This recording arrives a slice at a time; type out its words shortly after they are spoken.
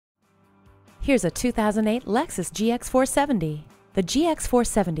Here's a 2008 Lexus GX 470. The GX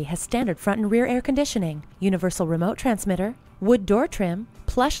 470 has standard front and rear air conditioning, universal remote transmitter, wood door trim,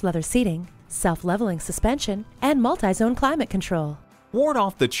 plush leather seating, self-leveling suspension, and multi-zone climate control. Ward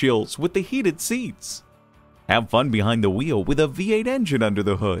off the chills with the heated seats. Have fun behind the wheel with a V8 engine under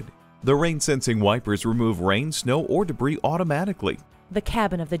the hood. The rain-sensing wipers remove rain, snow, or debris automatically. The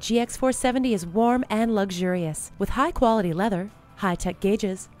cabin of the GX 470 is warm and luxurious, with high-quality leather, high-tech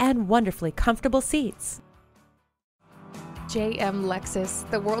gauges, and wonderfully comfortable seats. JM Lexus,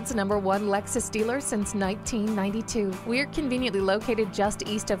 the world's #1 Lexus dealer since 1992. We're conveniently located just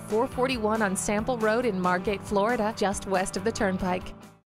east of 441 on Sample Road in Margate, Florida, just west of the Turnpike.